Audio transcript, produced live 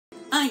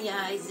Hi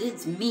guys,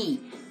 it's me.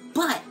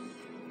 But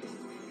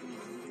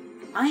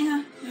I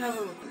have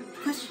a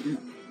question.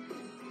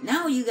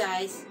 Now you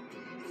guys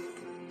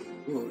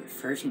will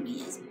refer to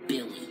me as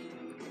Billy.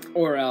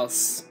 Or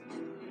else.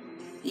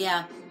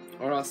 Yeah.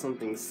 Or else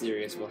something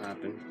serious will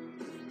happen.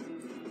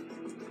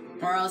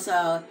 Or else,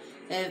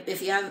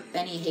 if you have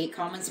any hate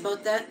comments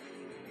about that,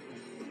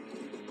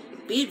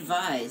 be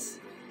advised,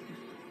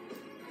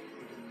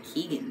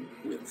 Keegan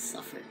will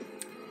suffer.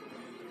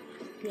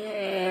 Yeah.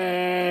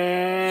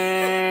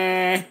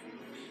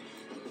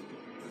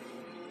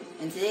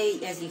 And today,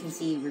 as you can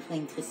see, we're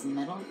playing Twisted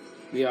Metal.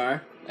 We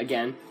are,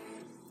 again.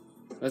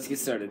 Let's get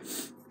started.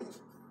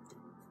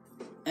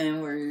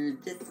 And we're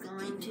just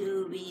going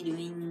to be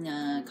doing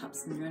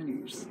Cops and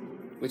Runners.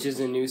 Which is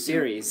a new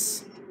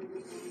series.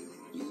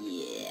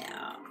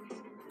 Yeah.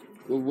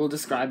 We'll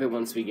describe it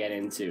once we get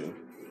into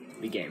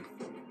the game.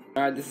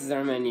 Alright, this is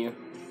our menu.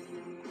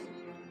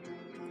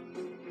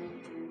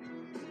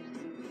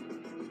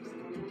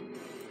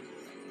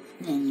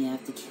 And you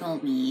have to kill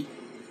me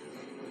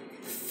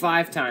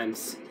 5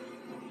 times.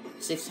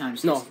 6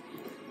 times. No.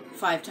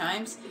 5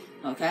 times?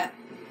 Okay.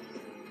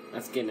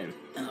 Let's get in.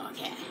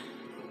 Okay.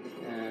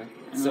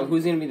 So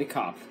who's gonna be the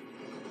cop?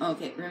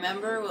 Okay,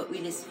 remember what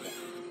we just...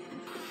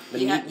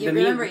 The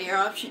remember your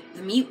option,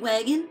 the meat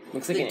wagon,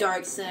 looks like the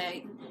dark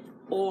side,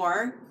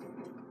 or...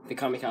 The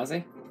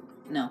kamikaze?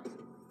 No.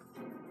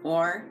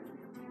 Or...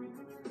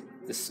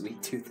 The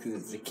sweet tooth, because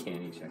it's a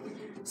candy check.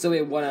 So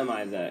wait, what am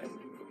I, the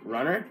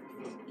runner?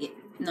 Yeah,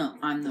 no,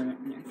 I'm the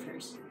runner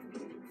first.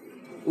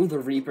 Ooh, the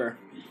reaper.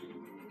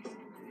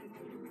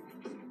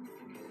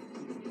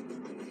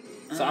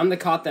 So I'm the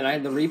cop,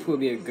 then the reaper would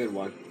be a good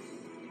one.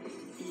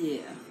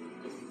 Yeah.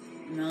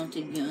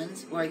 Mounted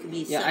guns, or I could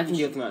be... Yeah, I can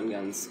deal with mountain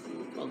guns.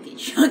 12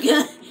 gauge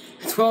shotgun.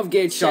 12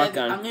 gauge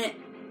shotgun. I'm gonna...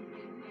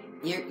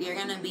 You're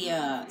gonna be,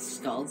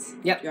 Skulls.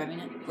 Yep. Driving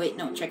it. Wait,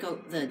 no, check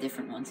out the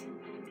different ones.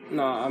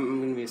 No, I'm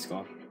gonna be a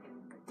skull.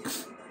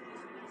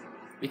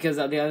 Because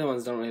the other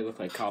ones don't really look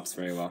like cops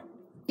very well.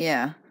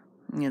 Yeah,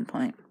 good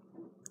point.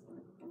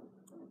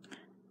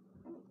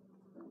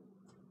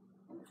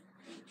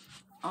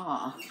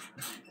 Aw.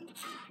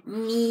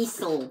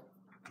 Measle.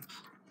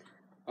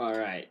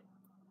 Alright.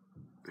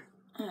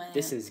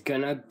 This is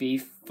gonna be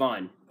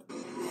fun.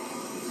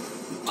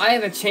 I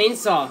have a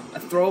chainsaw! A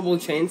throwable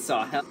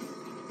chainsaw. Hell.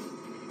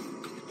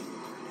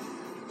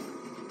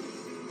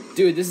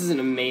 Dude, this is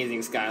an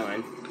amazing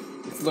skyline.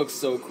 It looks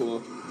so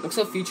cool. Looks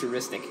so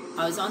futuristic.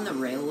 I was on the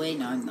railway,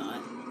 now I'm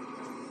not.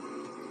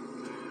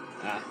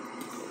 Ah.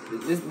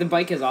 The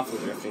bike is awful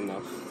drifting,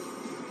 though.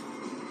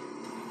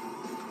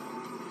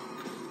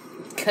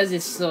 Because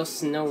it's so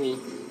snowy.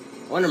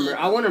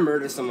 I want to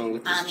murder someone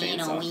with this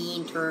chainsaw. I'm in a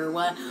winter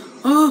what?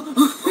 Oh,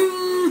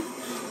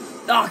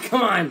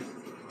 come on!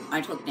 I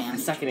took damage.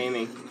 I suck at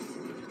aiming.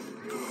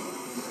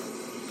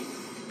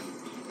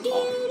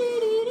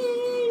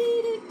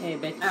 Hey,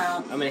 bitch.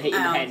 Ow. I'm gonna hit you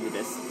in the head with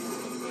this.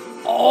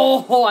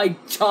 Oh, I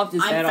chopped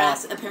his head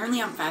off.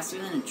 Apparently I'm faster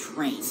than a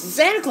train.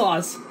 Santa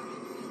Claus!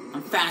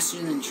 I'm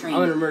faster than a train.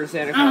 I'm gonna murder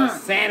Santa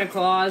Claus. Santa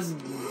Claus,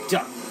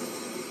 duck.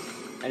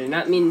 I did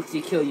not mean to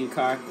kill you,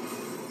 car.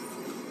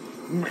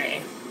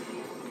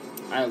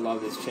 I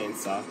love this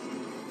chainsaw.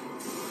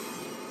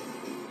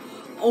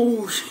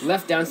 Oh,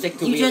 left down stick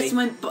to you wheelie. just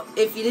went.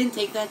 If you didn't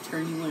take that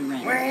turn, you would have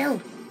ran.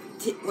 Well.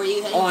 Were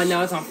you heading? Oh,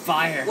 now it's on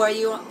fire. Were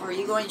you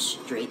going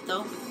straight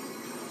though?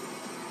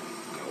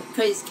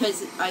 Cause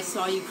I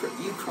saw you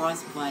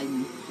cross by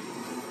me.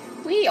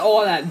 Wee!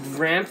 Oh, that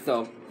ramp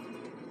though.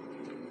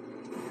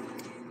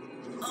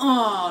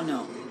 Oh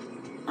no,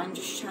 I'm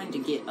just trying to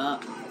get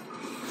up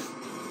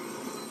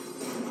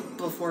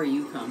before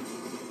you come.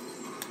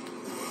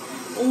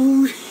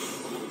 Oh.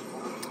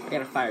 I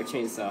got a fire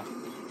chainsaw.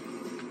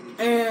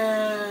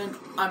 And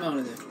I'm out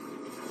of there.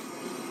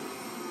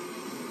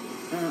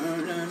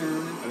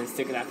 I'm gonna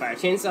stick with that fire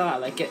chainsaw. I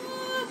like it.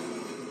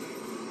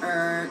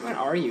 Where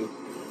are you?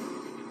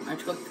 I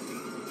took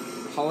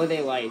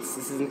holiday lights.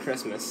 This isn't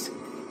Christmas.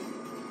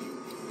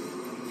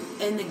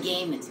 In the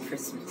game, it's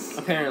Christmas.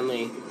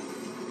 Apparently.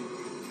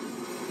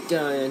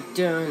 Dun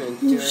dun dun.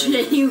 Oh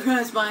shit! You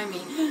crossed by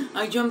me.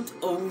 I jumped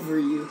over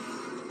you.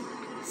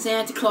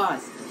 Santa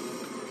Claus.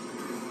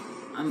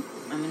 I'm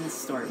in the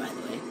store, by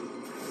the way.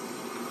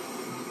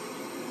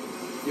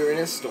 You're in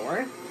a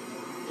store?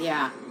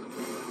 Yeah.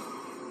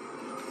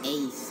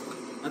 Ace.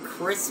 A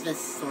Christmas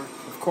store.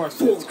 Of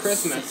course, it's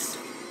Christmas.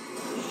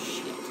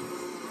 Shit.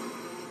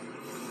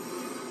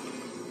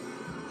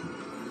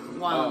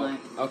 Wow.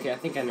 Oh, okay, I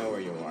think I know where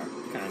you are.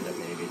 Kind of,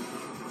 maybe.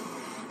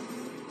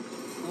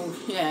 Oh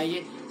yeah,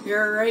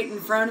 you're right in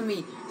front of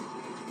me.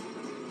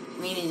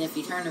 Meaning, if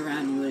you turned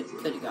around, you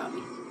could have got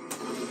me.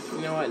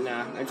 You know what?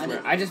 Nah,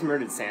 I just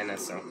murdered Santa,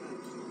 so.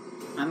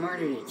 I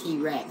murdered a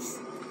T-Rex.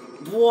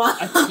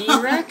 What? A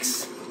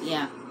T-Rex?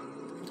 Yeah.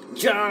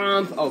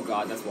 Jump! Oh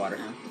god, that's water.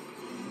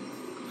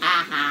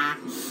 Haha.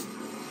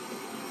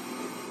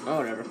 Oh,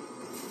 whatever.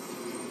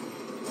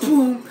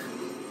 Boom.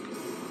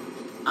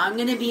 I'm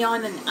gonna be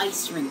on an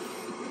ice rink.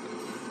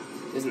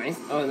 There's an ice...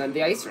 Oh, and then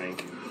the ice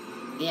rink.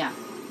 Yeah.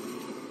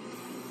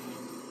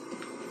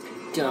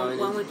 Done.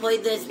 When we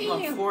played this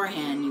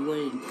beforehand, you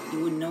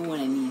wouldn't know what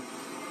I mean.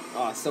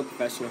 Oh, so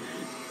professional.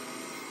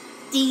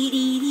 Dee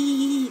dee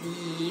dee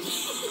dee.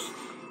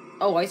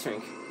 Oh, ice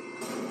rink.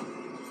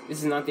 This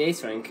is not the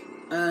ice rink.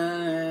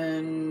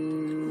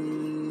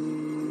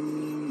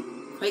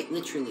 Quite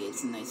literally,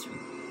 it's a nice room.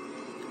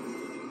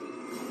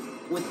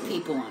 With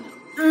people on it.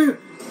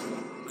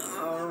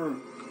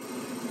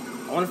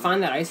 I want to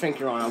find that ice rink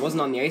you're on. I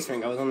wasn't on the ice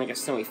rink. I was on like a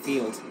snowy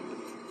field.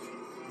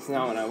 It's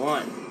not what I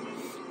want.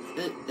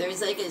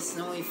 There's like a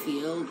snowy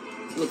field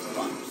with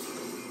bumps.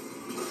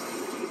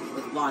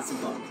 With lots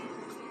of bumps.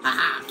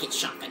 Haha, get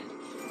shotgun.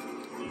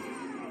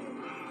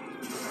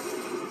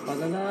 La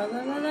la la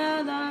la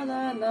la la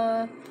la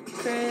la.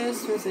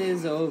 Christmas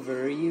is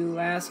over, you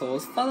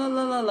assholes. Fa la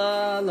la la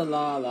la la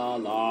la la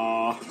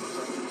la.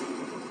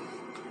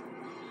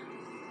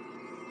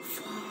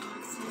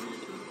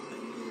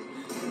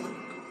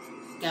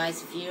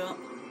 Guys, if you don't,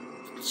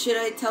 should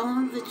I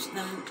tell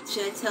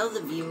should I tell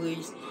the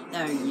viewers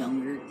that are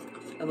younger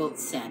about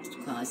Santa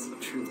Claus, the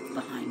truth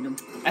behind them?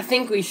 I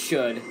think we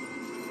should.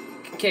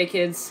 Okay,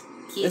 kids,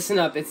 listen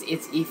up. It's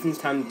Ethan's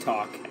time to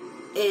talk.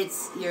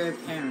 It's your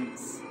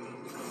parents.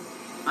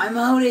 I'm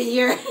out of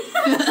here.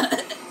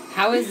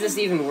 How is this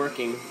even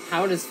working?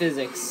 How does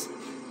physics?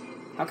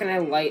 How can I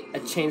light a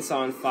chainsaw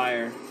on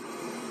fire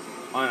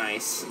on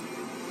ice,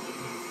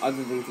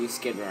 other than through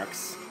skid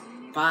marks?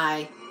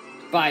 Bye.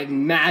 By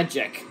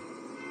magic.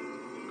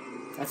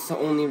 That's the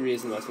only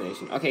reasonable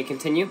explanation. Okay,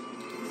 continue.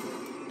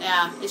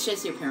 Yeah, it's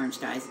just your parents,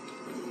 guys.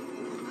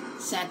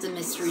 Santa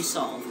mystery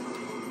solved.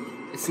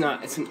 It's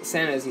not.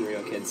 Santa isn't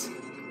real, kids.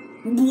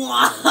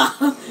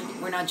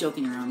 We're not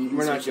joking around. Even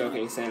We're not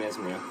joking. Santa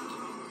isn't real.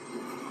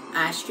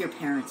 Ask your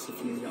parents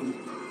if you're young.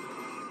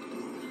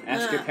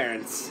 Ask your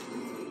parents.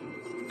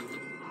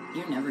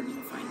 You're never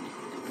gonna find me.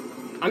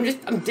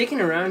 I'm digging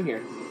around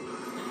here.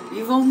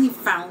 You've only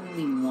found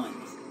me once.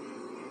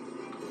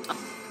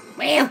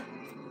 Well.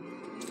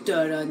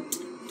 Dun dun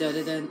dun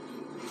dun dun.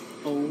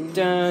 Oh.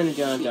 Dun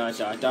dun dun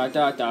dun dun dun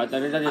dun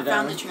dun dun. I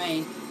found the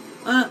train.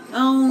 Oh.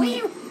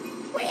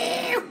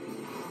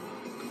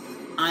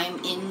 I'm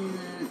in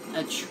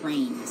a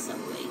train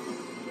subway.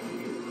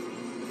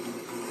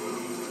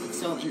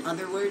 So, in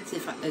other words,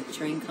 if a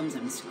train comes,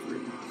 I'm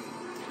screwed.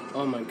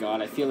 Oh my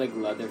god, I feel like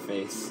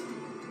Leatherface.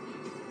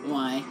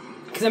 Why?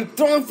 Because I'm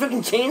throwing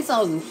freaking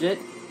chainsaws and shit.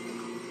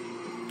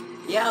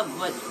 Yeah,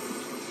 but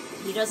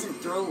he doesn't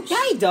throw...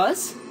 Yeah, he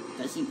does.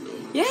 Does he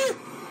really? Yeah.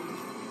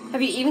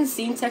 Have you even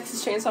seen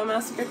Texas Chainsaw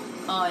Massacre?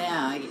 Oh,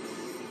 yeah. Yeah.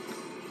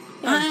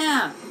 Oh,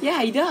 yeah.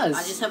 Yeah, he does.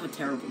 I just have a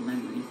terrible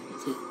memory.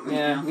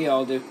 Yeah, we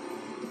all do.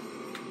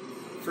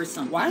 For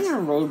some. Why are there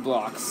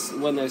roadblocks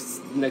when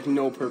there's like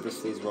no purpose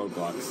to these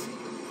roadblocks?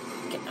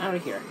 Get out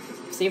of here.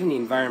 Saving the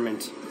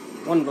environment.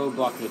 One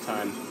roadblock at a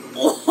time.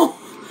 Oh!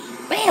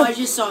 I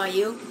just saw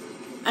you,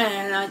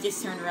 and I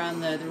just turned around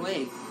the other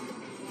way.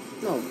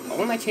 No, I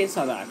want my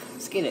chainsaw back.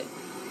 Let's get it.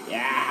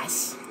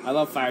 Yes! I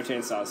love fire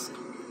chainsaws.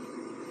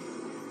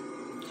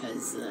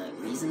 Because,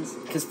 reasons?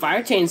 Because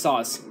fire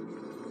chainsaws.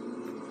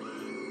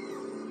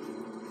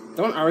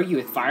 Don't argue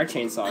with fire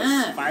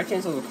chainsaws. Fire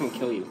chainsaws will come and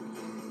kill you.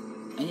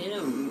 I need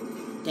a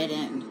dead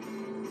end.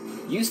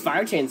 Use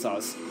fire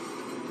chainsaws.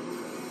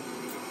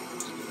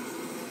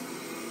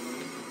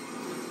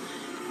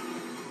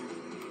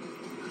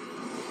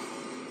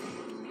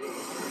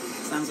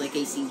 Sounds like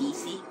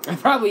AC/DC. It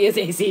probably is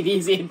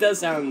AC/DC. It does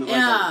sound like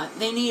yeah,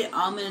 they need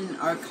Amen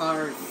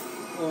Arcart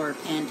or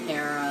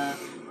Pantera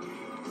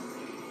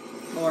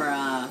or,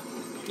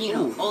 you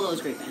know, all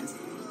those great bands.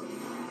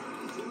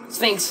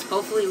 Sphinx.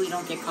 Hopefully we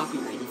don't get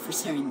copyrighted for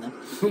saying them.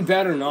 We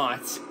better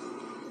not.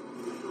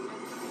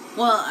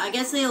 Well, I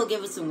guess they'll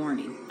give us a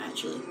warning,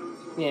 actually.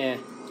 Yeah.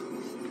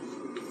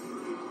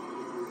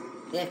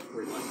 If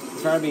we're lucky.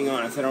 If I were being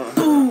honest, I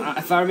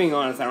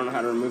don't know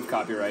how to remove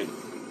copyright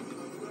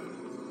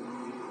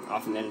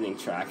off an editing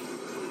track.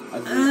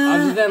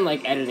 Other than,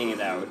 like, editing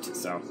it out,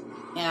 so.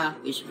 Yeah,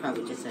 we should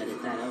probably just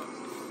edit that out.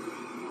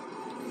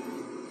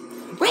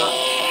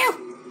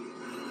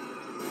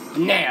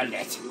 Nailed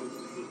it!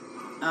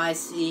 I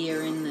see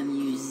you're in the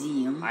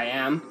museum. I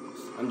am.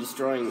 I'm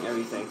destroying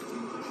everything.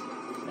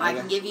 I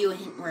can give you a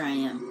hint where I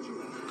am.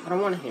 I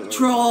don't want a hint.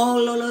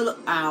 Troll.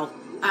 Ow.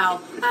 Ow.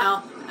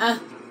 Ow.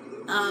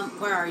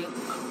 Where are you?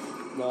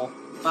 Well.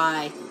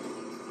 Bye.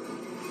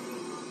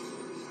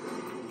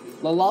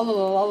 La la la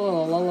la la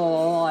la la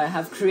la la. I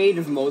have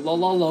creative mode. La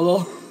la la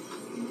la.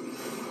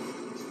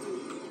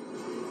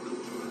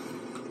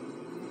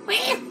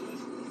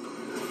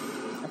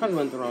 I probably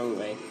went the wrong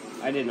way.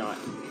 I did not.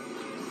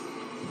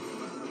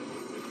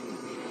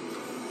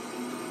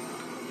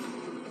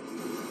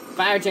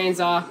 Fire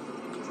chainsaw.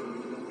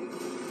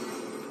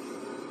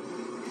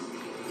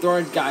 Throw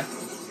a guy. I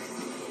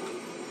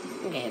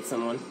think I hit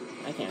someone.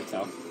 I can't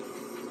tell.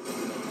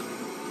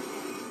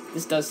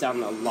 This does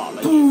sound a lot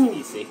like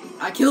AC/DC.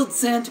 I killed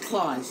Santa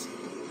Claus.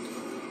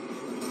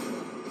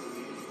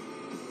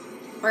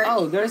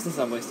 Oh, there's the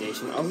subway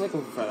station. I was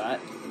looking for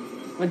that.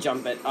 I'm gonna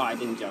jump it. Oh, I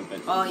didn't jump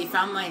it. Oh, you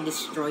found my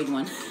destroyed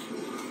one.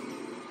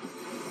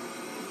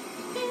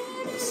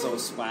 so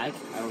swag.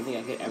 I don't think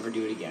I could ever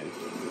do it again,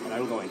 but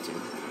I'm going to.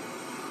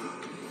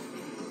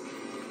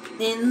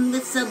 In the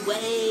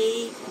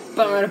subway.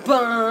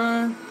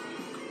 Ba-da-ba.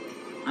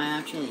 I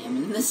actually am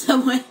in the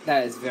subway.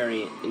 That is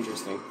very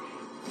interesting.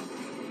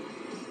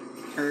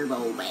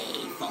 Turbo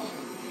waveform.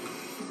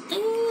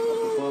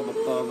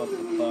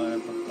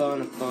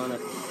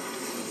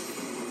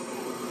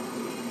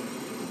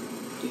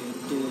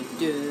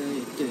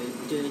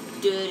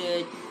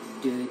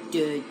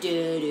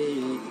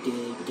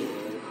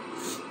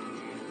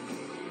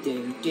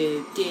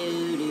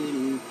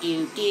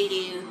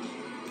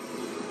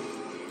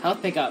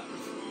 Health pickup.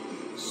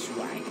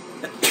 Swag.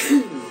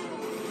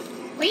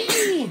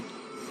 Whee!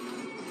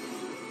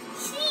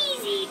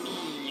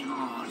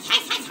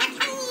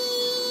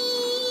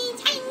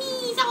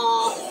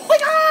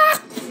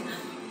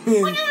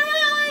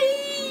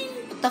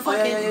 What the fuck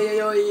is...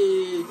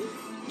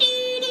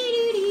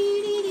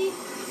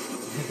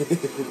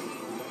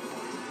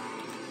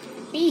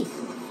 Me.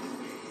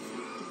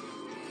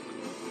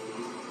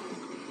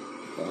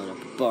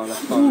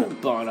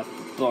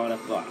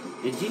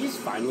 Did you just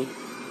find me?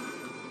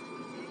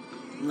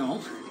 No. I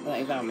thought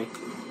you found me.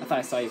 I thought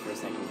I saw you for a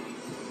second.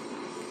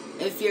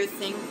 If your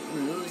thing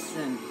moves,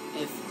 then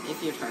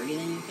if your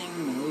targeting thing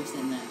moves,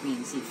 then that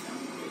means you found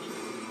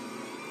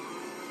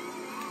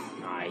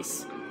it.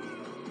 Nice.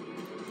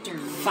 Turn.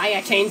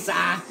 Fire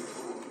chainsaw!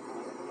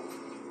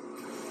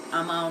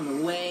 I'm on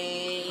the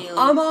way.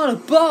 I'm on a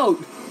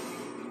boat!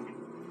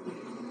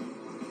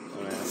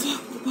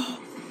 Fuck the boat.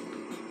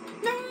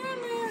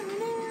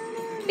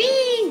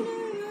 Bee!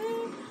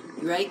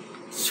 Right?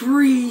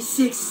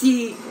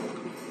 360.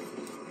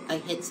 I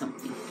hit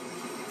something.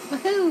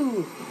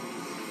 Woohoo!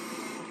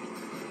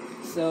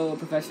 So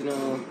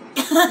professional.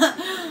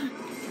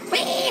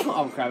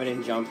 Oh crap! I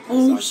didn't jump.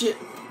 Oh shit!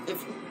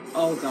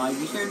 Oh god,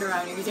 you turned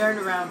around. You turned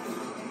around.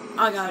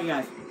 Oh god,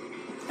 drive.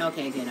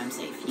 Okay, good. I'm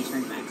safe. You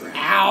turned back around.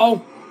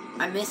 Ow!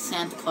 I missed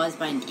Santa Claus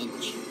by an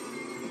inch.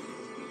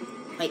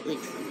 Quite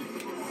literally.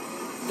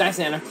 Die,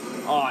 Santa.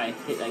 Oh, I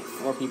hit like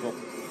 4 people.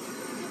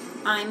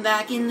 I'm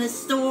back in the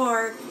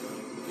store.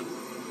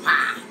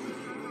 Ha!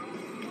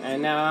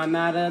 And now I'm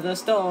out of the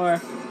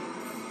store.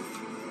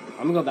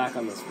 I'm gonna go back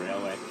on this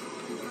railway.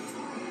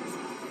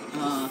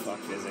 Fuck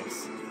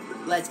physics.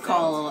 Let's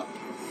call...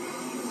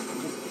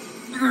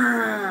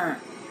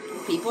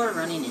 People are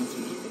running into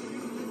me.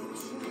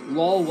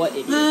 Lol, what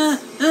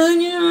idiots.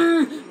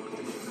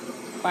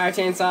 Fire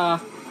chainsaw.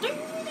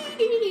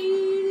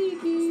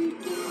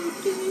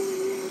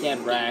 Get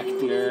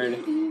wrecked, nerd.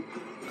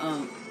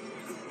 I'm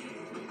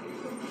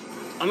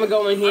gonna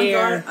go in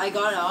here. I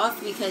got off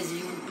because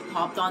you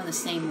hopped on the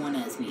same one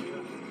as me.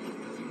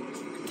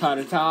 Ta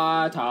ta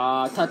ta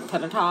ta ta ta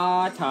ta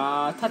ta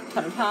ta ta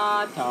ta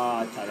ta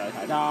ta ta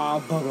ta ta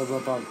bum bum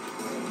bum bum.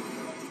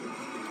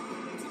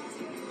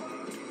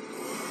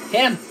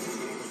 Hit him!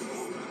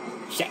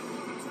 Shit.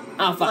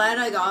 Oh fuck. Glad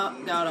I got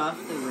off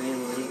the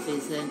railway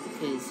because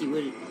he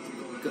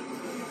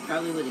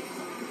probably would have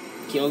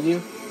killed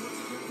you?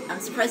 I'm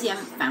surprised you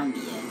haven't found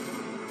me yet.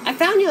 I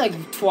found you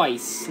like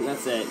twice, and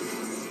that's it.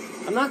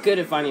 I'm not good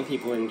at finding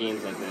people in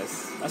games like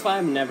this. That's why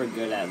I'm never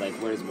good at, like,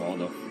 where's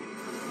Waldo?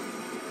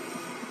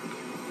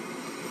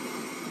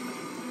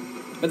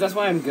 But that's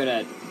why I'm good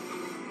at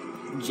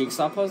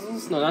jigsaw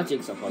puzzles? No, not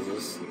jigsaw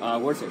puzzles.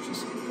 Word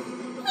searches.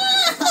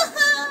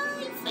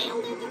 I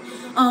failed it.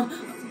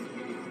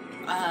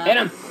 Hit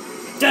him!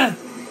 Duh!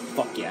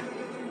 Fuck yeah.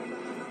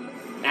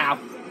 Ow.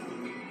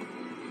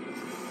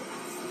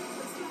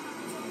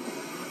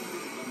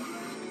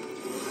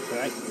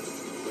 Right.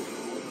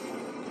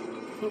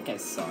 I think I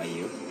saw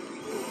you.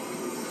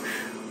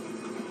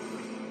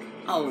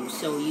 Oh,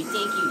 so you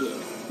think you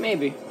did?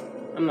 Maybe.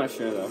 I'm not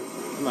sure though.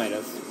 I might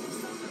have.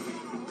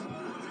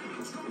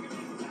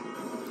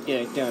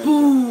 Get it done.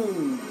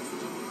 Boom!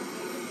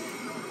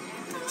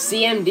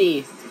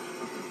 CMD.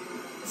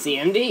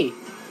 CMD.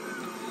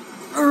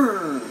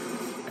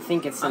 I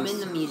think it's some... I'm in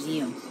the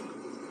museum.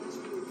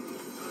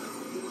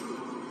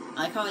 I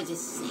like how I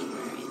just say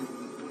where I am.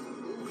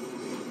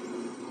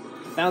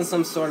 Found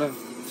some sort of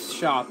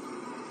shop.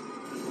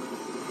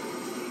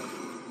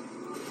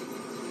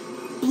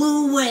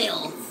 Blue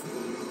whale.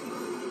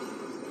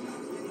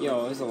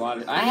 Yo, there's a lot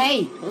of...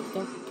 Hey! What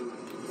the...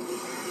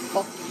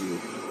 Fuck you.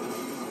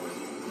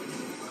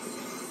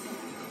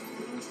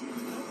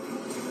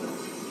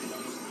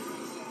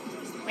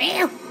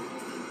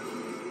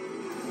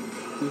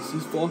 This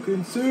is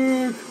fucking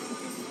sick!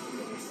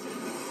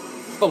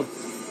 Boom.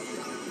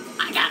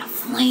 I got a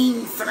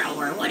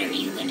flamethrower. What are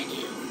you gonna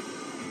do?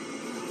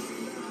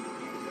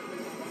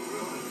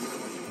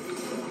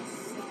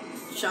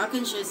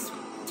 Shotgun's just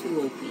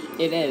too OP.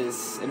 It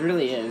is. It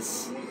really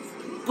is.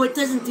 But it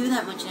doesn't do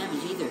that much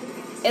damage either.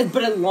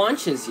 But it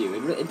launches you.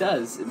 It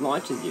does. It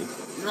launches you.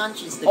 It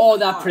launches the Oh, car.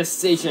 that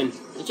precision.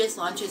 It just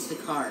launches the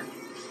car.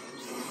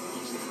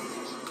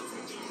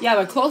 Yeah,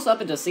 but close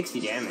up it does 60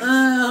 damage.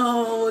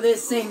 Oh,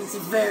 this thing's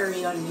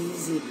very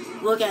uneasy.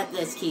 Look at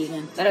this,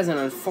 Keegan. That is an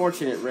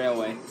unfortunate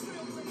railway.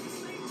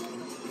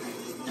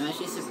 I'm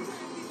actually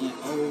yeah,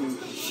 oh,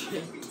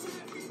 shit.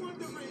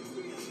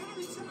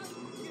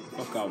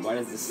 God, why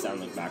does this sound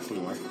like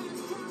Macklemore?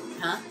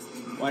 Huh?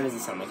 Why does it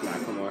sound like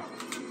Macklemore?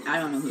 I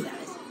don't know who that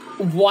is.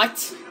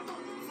 What?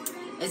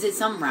 Is it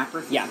some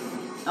rapper? Yeah.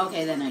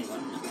 Okay, then I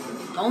don't know.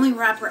 The only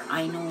rapper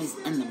I know is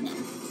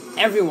Eminem.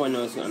 Everyone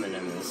knows who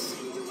Eminem is.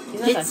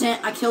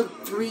 I killed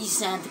 3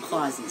 Santa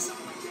Clauses.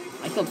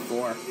 I killed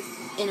 4.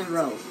 In a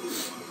row.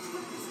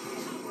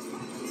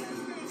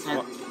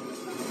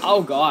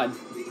 Oh God.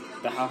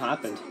 The hell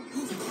happened?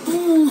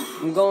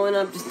 I'm going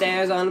up the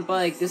stairs on a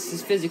bike. This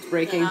is physics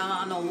breaking.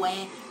 On the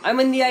way. I'm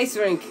in the ice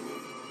rink.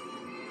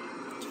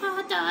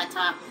 Ta ta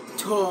ta.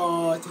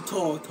 Ta ta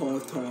ta ta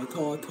ta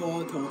ta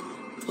ta ta.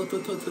 Ta ta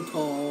ta ta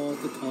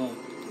ta ta.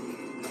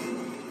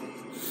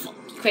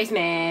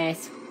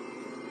 Christmas.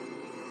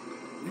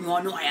 You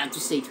wanna know what I have to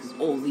say to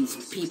all these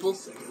people?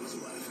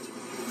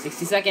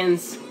 60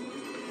 seconds.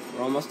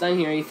 We're almost done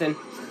here, Ethan.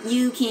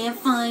 You can't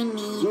find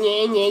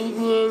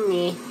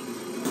me.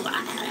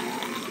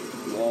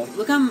 Whoa.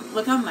 Look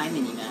on my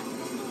mini map.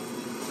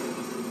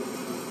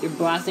 You're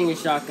blasting your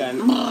shotgun.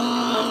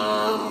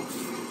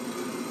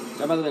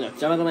 Jump out the window.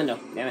 Jump out the window.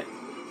 Damn it.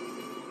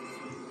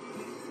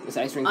 This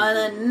ice rink. On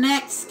the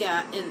next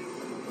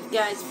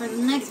guys, for the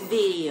next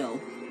video,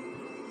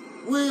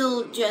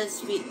 we'll do a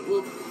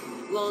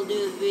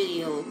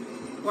video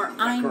where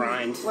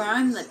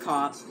I'm the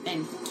cop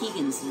and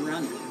Keegan's the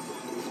runner.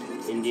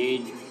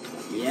 Indeed.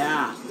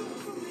 Yeah.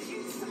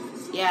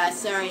 Yeah,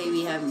 sorry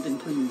we haven't been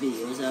putting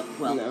videos up.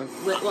 Well, no.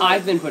 well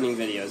I've been putting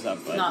videos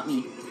up, but... Not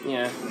me.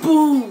 Yeah.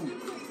 Boom!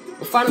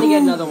 We'll finally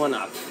get another one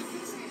up.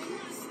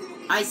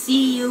 I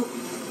see you.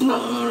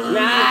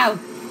 No!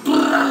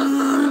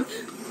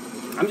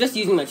 I'm just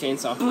using my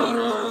chainsaw.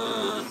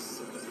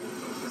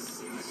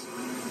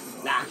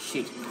 Ah,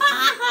 shoot.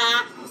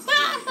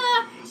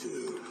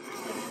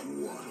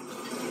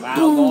 Wow,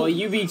 well,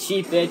 you be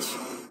cheap, bitch.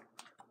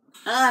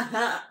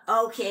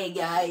 Okay,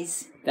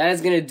 guys. That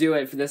is gonna do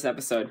it for this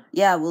episode.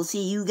 Yeah, we'll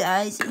see you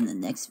guys in the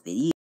next video.